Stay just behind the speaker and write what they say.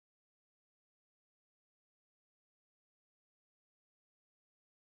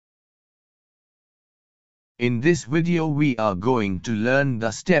In this video we are going to learn the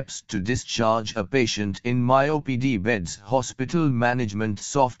steps to discharge a patient in MyOPD Beds Hospital Management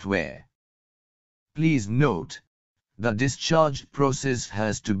Software. Please note, the discharge process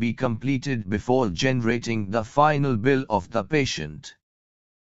has to be completed before generating the final bill of the patient.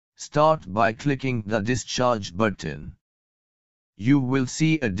 Start by clicking the Discharge button. You will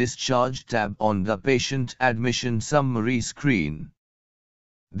see a Discharge tab on the Patient Admission Summary screen.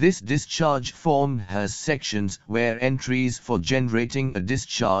 This discharge form has sections where entries for generating a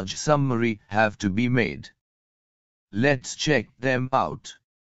discharge summary have to be made. Let's check them out.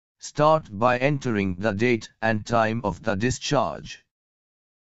 Start by entering the date and time of the discharge.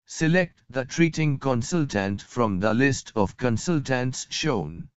 Select the treating consultant from the list of consultants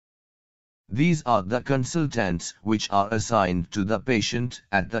shown. These are the consultants which are assigned to the patient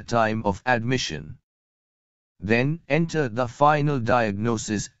at the time of admission. Then enter the final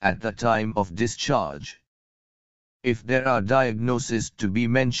diagnosis at the time of discharge. If there are diagnoses to be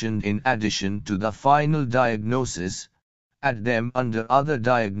mentioned in addition to the final diagnosis, add them under other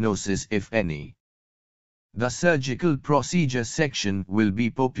diagnosis if any. The surgical procedure section will be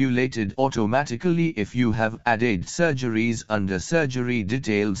populated automatically if you have added surgeries under surgery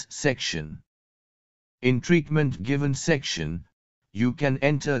details section. In treatment given section, you can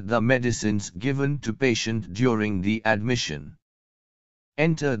enter the medicines given to patient during the admission.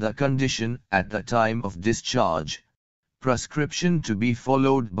 Enter the condition at the time of discharge, prescription to be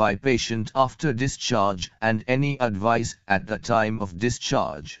followed by patient after discharge and any advice at the time of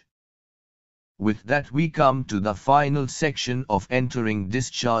discharge. With that we come to the final section of entering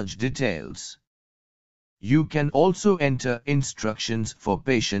discharge details. You can also enter instructions for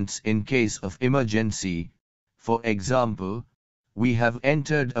patients in case of emergency. For example, we have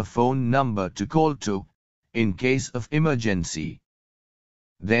entered a phone number to call to, in case of emergency.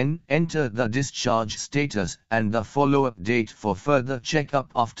 Then enter the discharge status and the follow-up date for further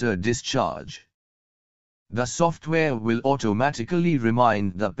checkup after discharge. The software will automatically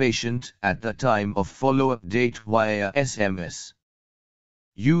remind the patient at the time of follow-up date via SMS.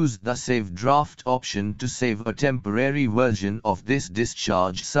 Use the Save Draft option to save a temporary version of this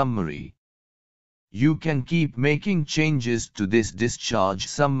discharge summary. You can keep making changes to this discharge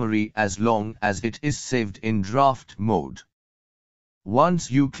summary as long as it is saved in draft mode. Once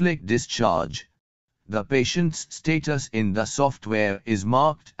you click Discharge, the patient's status in the software is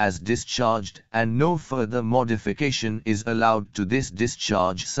marked as discharged and no further modification is allowed to this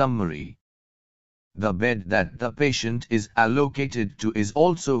discharge summary. The bed that the patient is allocated to is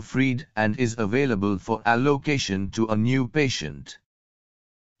also freed and is available for allocation to a new patient.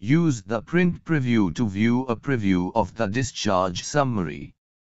 Use the print preview to view a preview of the discharge summary.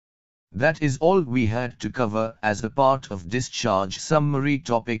 That is all we had to cover as a part of discharge summary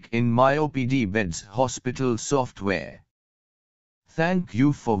topic in MyOPD Beds Hospital Software. Thank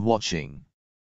you for watching.